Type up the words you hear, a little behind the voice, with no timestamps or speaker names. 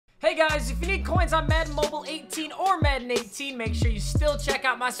Hey guys, if you need coins on Madden Mobile 18 or Madden 18, make sure you still check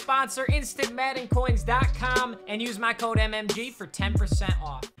out my sponsor, InstantMaddenCoins.com, and use my code MMG for 10%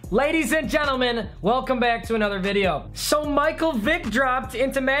 off. Ladies and gentlemen, welcome back to another video. So Michael Vick dropped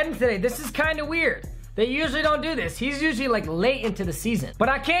into Madden today. This is kind of weird. They usually don't do this. He's usually like late into the season. But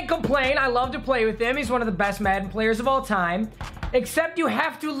I can't complain. I love to play with him. He's one of the best Madden players of all time. Except you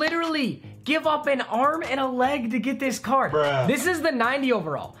have to literally give up an arm and a leg to get this card. Bruh. This is the 90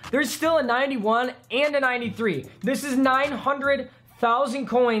 overall. There's still a 91 and a 93. This is 900,000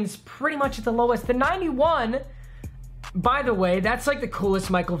 coins, pretty much at the lowest. The 91, by the way, that's like the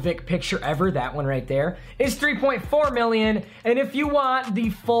coolest Michael Vick picture ever. That one right there is 3.4 million. And if you want the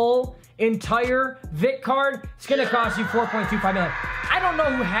full entire Vick card, it's gonna cost you 4.25 million. I don't know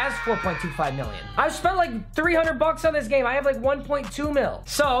who has 4.25 million. I've spent like 300 bucks on this game. I have like 1.2 mil.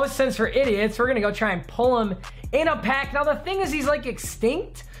 So since we're idiots, we're gonna go try and pull him in a pack. Now the thing is, he's like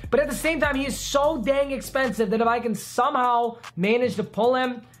extinct, but at the same time, he is so dang expensive that if I can somehow manage to pull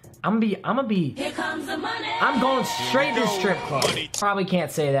him, I'm gonna be. Here comes the money. I'm going straight to the strip club. Probably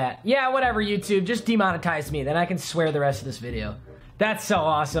can't say that. Yeah, whatever, YouTube. Just demonetize me, then I can swear the rest of this video. That's so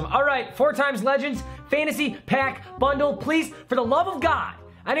awesome. All right, 4x Legends Fantasy Pack Bundle. Please, for the love of God,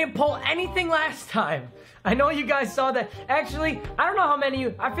 I didn't pull anything last time. I know you guys saw that. Actually, I don't know how many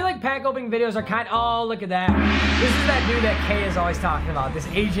of you, I feel like pack opening videos are kind of, oh, look at that. This is that dude that Kay is always talking about, this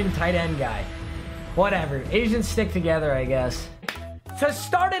Asian tight end guy. Whatever, Asians stick together, I guess. To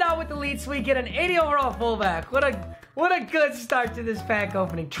start it out with the leads, we get an 80 overall fullback. What a good start to this pack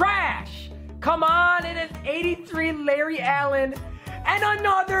opening. Trash! Come on, and an 83 Larry Allen. And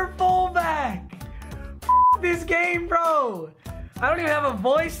another fullback. This game, bro. I don't even have a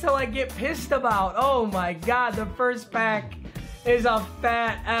voice to like get pissed about. Oh my God, the first pack is a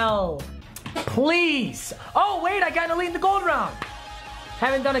fat L. Please. Oh wait, I got an elite in the gold round.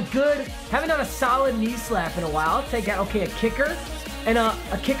 Haven't done a solid knee slap in a while. I'll take that. Okay, a kicker and a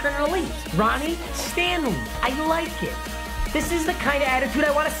kicker and an elite. Ronnie Stanley. I like it. This is the kind of attitude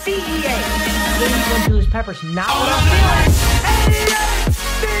I want to see, EA. Julius Peppers, not what I'm feeling. 88!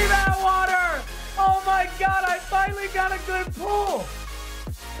 Steve Atwater! Oh my God, I finally got a good pull.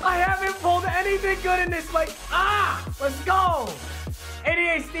 I haven't pulled anything good in this, like, let's go.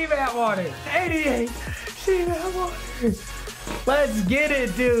 88 Steve Atwater. 88 Steve Atwater. Let's get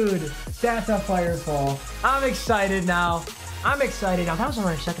it, dude. That's a fire fall. I'm excited now. That was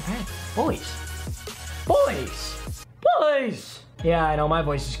only our second pack. Boys. Yeah, I know, my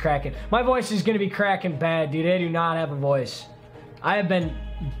voice is cracking. My voice is gonna be cracking bad, dude. I do not have a voice. I have been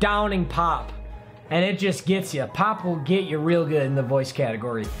downing Pop, and it just gets you. Pop will get you real good in the voice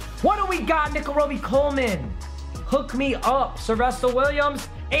category. What do we got? Nickel Roby Coleman. Hook me up. Sylvester Williams.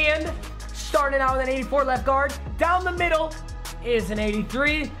 And starting out with an 84 left guard. Down the middle is an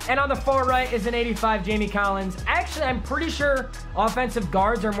 83. And on the far right is an 85 Jamie Collins. Actually, I'm pretty sure offensive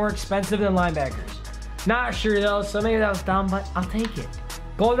guards are more expensive than linebackers. Not sure though, so maybe that was dumb, but I'll take it.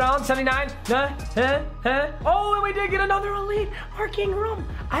 Gold round, 79. Oh, and we did get another elite. Mark Ingram.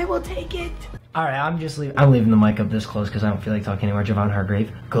 I will take it. All right, I'm leaving the mic up this close because I don't feel like talking anymore. Javon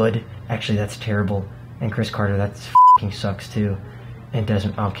Hargrave, good. Actually, that's terrible. And Chris Carter, that fucking sucks too. And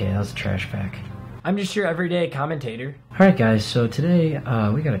Desmond, okay, that was a trash pack. I'm just your everyday commentator. All right, guys, so today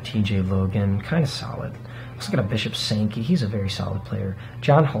we got a TJ Logan, kind of solid. Let's look at a Bishop Sankey. He's a very solid player.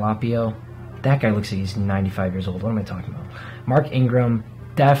 John Halapio. That guy looks like he's 95 years old. What am I talking about? Mark Ingram,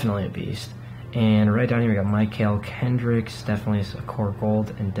 definitely a beast. And right down here we got Michael Kendricks, definitely a core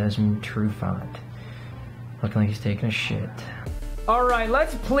gold, and Desmond Trufant. Looking like he's taking a shit. All right,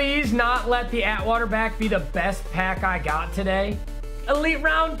 let's please not let the Atwater back be the best pack I got today. Elite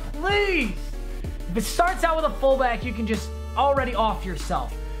round, please. If it starts out with a fullback, you can just already off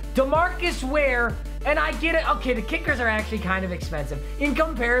yourself. DeMarcus Ware. And I get it. Okay, the kickers are actually kind of expensive. In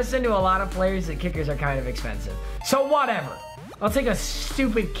comparison to a lot of players, the kickers are kind of expensive. So whatever. I'll take a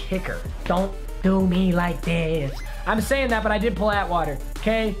stupid kicker. Don't do me like this. I'm saying that, but I did pull Atwater.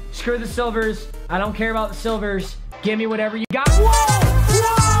 Okay? Screw the silvers. I don't care about the silvers. Give me whatever you got. Whoa!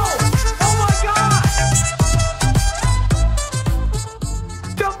 Whoa! Oh my God!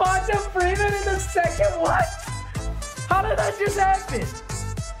 Devonta Freeman in the second? What? How did that just happen?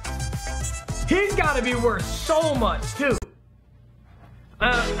 He's got to be worth so much, too.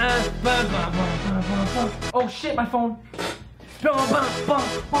 Oh, shit, my phone. All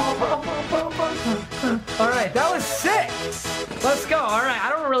right, that was sick. Let's go. All right, I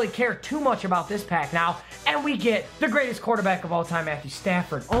don't really care too much about this pack now. And we get the greatest quarterback of all time, Matthew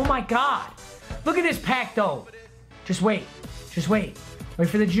Stafford. Oh, my God. Look at this pack, though. Just wait. Wait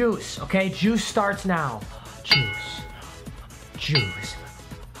for the juice, okay? Juice starts now. Juice.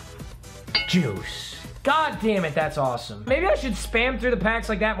 juice. God damn it, that's awesome. Maybe I should spam through the packs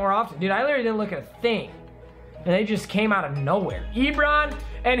like that more often. Dude, I literally didn't look at a thing. And they just came out of nowhere. Ebron,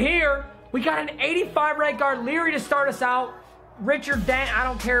 and here, we got an 85 right guard, Leary to start us out. Richard Dent, I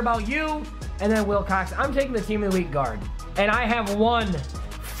don't care about you. And then Will Cox. I'm taking the Team of the Week guard. And I have one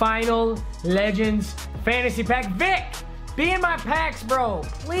final Legends fantasy pack. Vic, be in my packs, bro,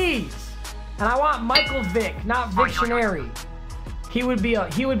 please. And I want Michael Vick, not Victionary. He would be a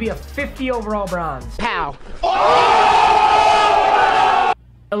 50 overall bronze. Pow. Oh!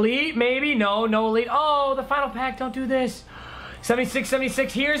 Elite, maybe? No elite. Oh, the final pack, don't do this. 76,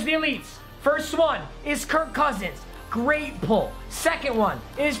 76, here's the elites. First one is Kirk Cousins. Great pull. Second one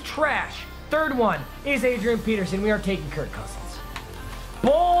is trash. Third one is Adrian Peterson. We are taking Kirk Cousins.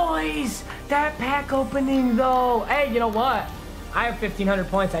 Boys, that pack opening though. Hey, you know what? I have 1,500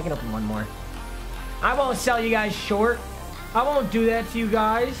 points. I can open one more. I won't sell you guys short. I won't do that to you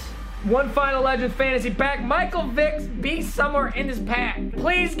guys. One final Legends fantasy pack. Michael Vick, be somewhere in this pack.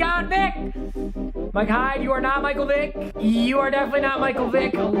 Please, God, Vick. Mike Hyde, you are not Michael Vick. You are definitely not Michael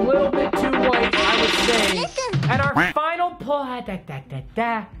Vick. A little bit too white, I would say. And our final pull,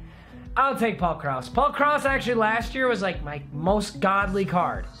 I'll take Paul Krause. Paul Krause actually last year was like my most godly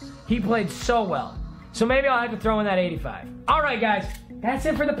card. He played so well. So maybe I'll have to throw in that 85. All right, guys, that's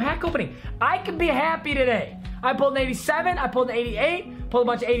it for the pack opening. I can be happy today. I pulled an 87, I pulled an 88, pulled a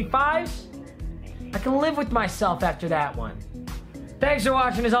bunch of 85s. I can live with myself after that one. Thanks for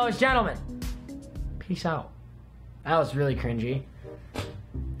watching, as always, gentlemen. Peace out. That was really cringy,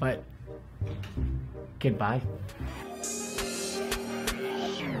 but goodbye.